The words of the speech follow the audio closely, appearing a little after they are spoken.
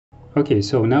Okay,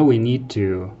 so now we need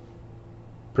to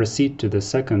proceed to the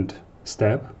second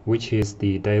step, which is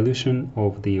the dilution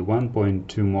of the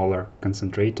 1.2 molar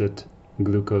concentrated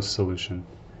glucose solution.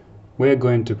 We are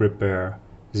going to prepare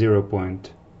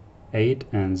 0.8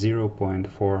 and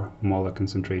 0.4 molar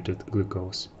concentrated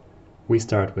glucose. We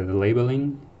start with the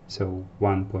labeling, so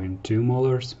 1.2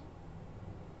 molars,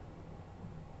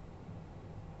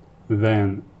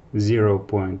 then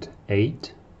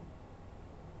 0.8,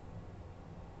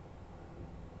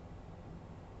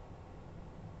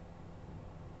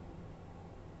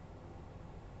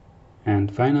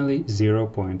 and finally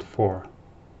 0.4.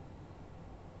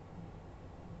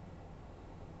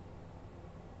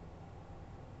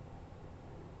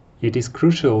 It is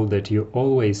crucial that you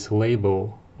always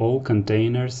label all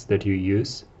containers that you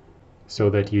use so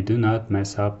that you do not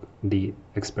mess up the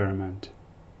experiment.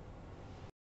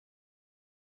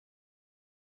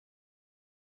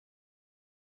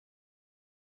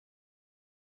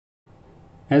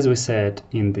 As we said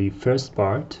in the first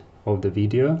part of the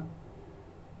video,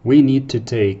 we need to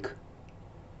take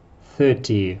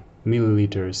 30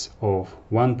 milliliters of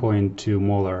 1.2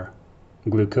 molar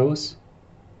glucose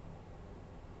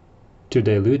to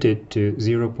dilute it to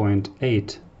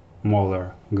 0.8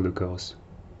 molar glucose.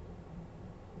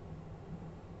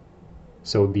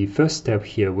 So the first step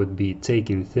here would be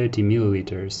taking 30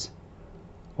 milliliters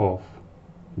of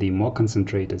the more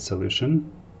concentrated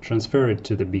solution, transfer it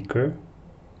to the beaker,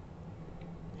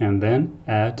 and then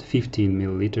add 15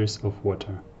 milliliters of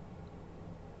water.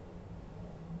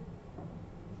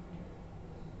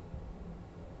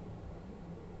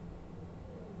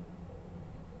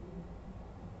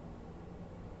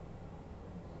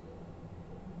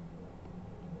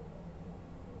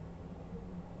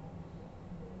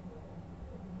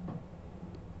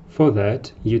 For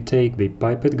that, you take the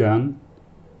pipette gun,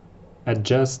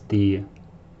 adjust the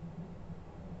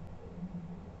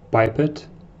pipette,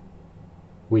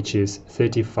 which is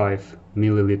 35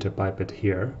 milliliter pipette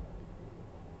here.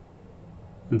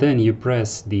 Then you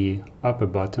press the upper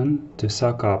button to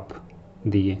suck up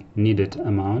the needed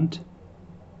amount,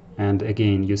 and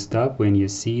again you stop when you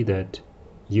see that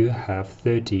you have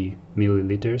 30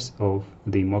 milliliters of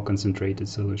the more concentrated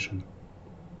solution.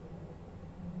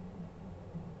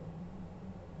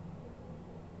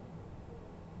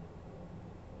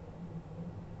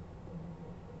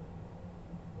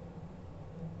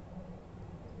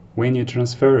 When you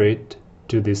transfer it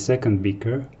to the second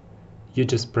beaker, you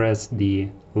just press the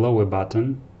lower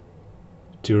button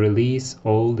to release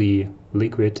all the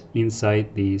liquid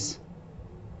inside this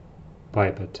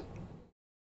pipette.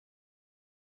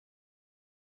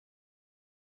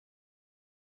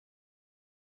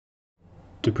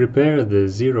 To prepare the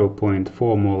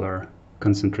 0.4 molar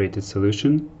concentrated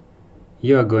solution,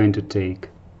 you are going to take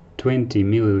 20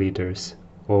 milliliters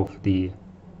of the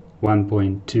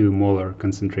 1.2 molar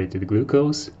concentrated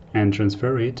glucose and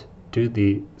transfer it to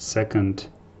the second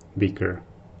beaker.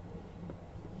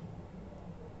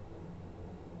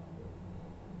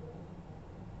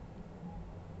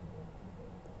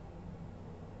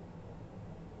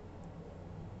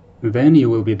 Then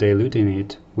you will be diluting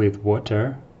it with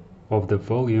water of the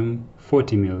volume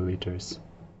 40 milliliters.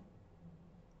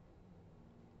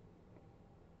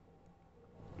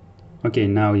 Okay,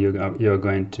 now you're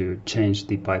going to change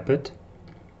the pipette.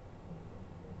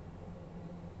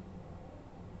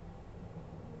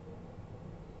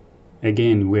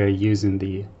 Again, we are using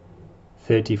the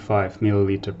 35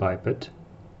 milliliter pipette.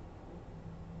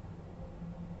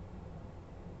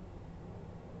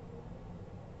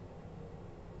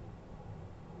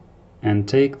 And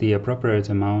take the appropriate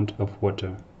amount of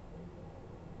water.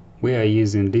 We are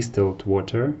using distilled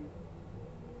water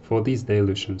for these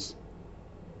dilutions.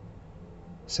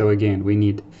 So again, we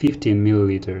need 15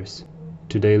 milliliters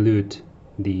to dilute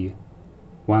the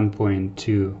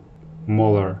 1.2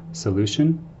 molar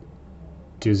solution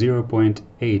to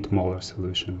 0.8 molar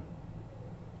solution.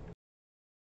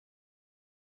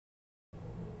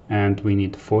 And we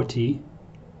need 40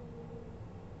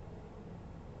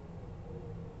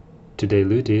 to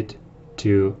dilute it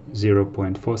to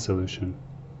 0.4 solution.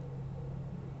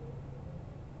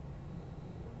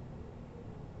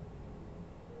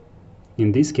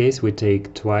 In this case, we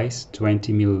take twice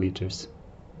 20 milliliters.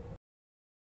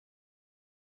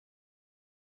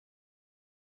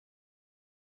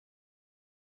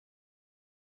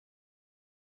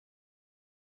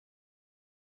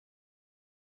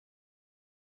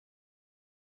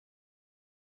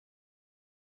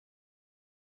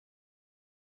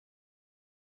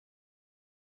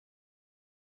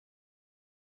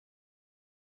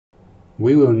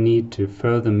 We will need to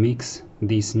further mix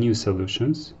these new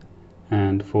solutions,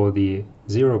 and for the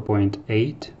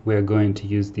 0.8 we are going to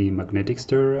use the magnetic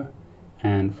stirrer,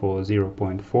 and for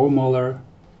 0.4 molar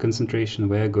concentration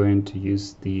we are going to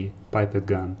use the pipette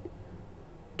gun.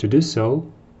 To do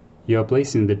so, you are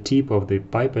placing the tip of the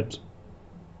pipette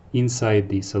inside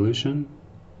the solution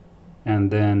and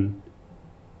then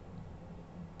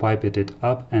pipette it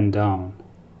up and down.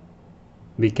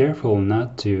 Be careful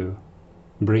not to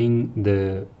bring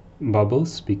the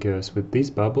bubbles, because with these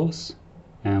bubbles,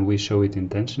 and we show it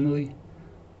intentionally,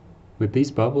 with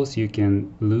these bubbles you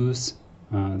can lose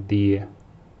the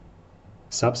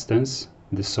substance,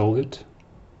 the solute,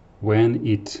 when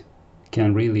it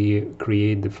can really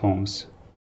create the foams.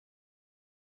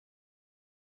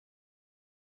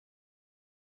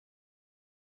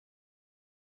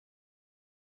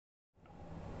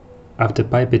 After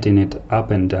pipetting it up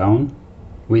and down,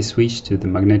 we switch to the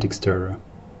magnetic stirrer.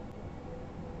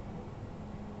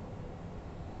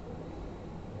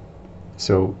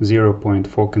 So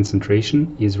 0.4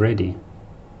 concentration is ready.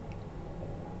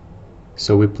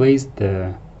 So we place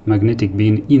the magnetic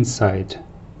bean inside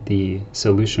the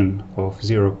solution of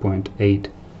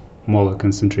 0.8 molar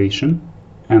concentration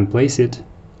and place it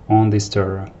on the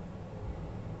stirrer.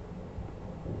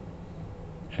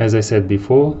 As I said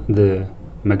before, the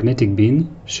magnetic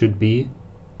bean should be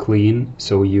clean,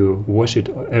 so you wash it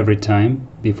every time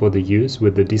before the use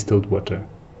with the distilled water.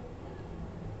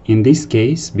 In this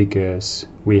case, because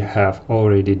we have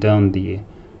already done the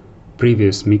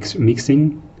previous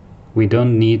mixing, we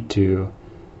don't need to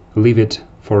leave it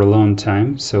for a long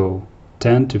time, so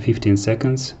 10 to 15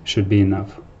 seconds should be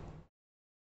enough.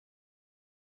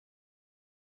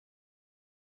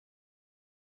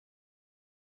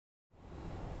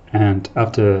 And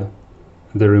after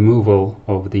the removal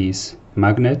of this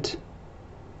magnet,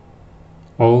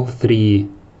 all three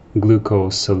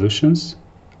glucose solutions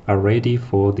are ready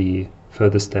for the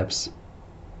further steps.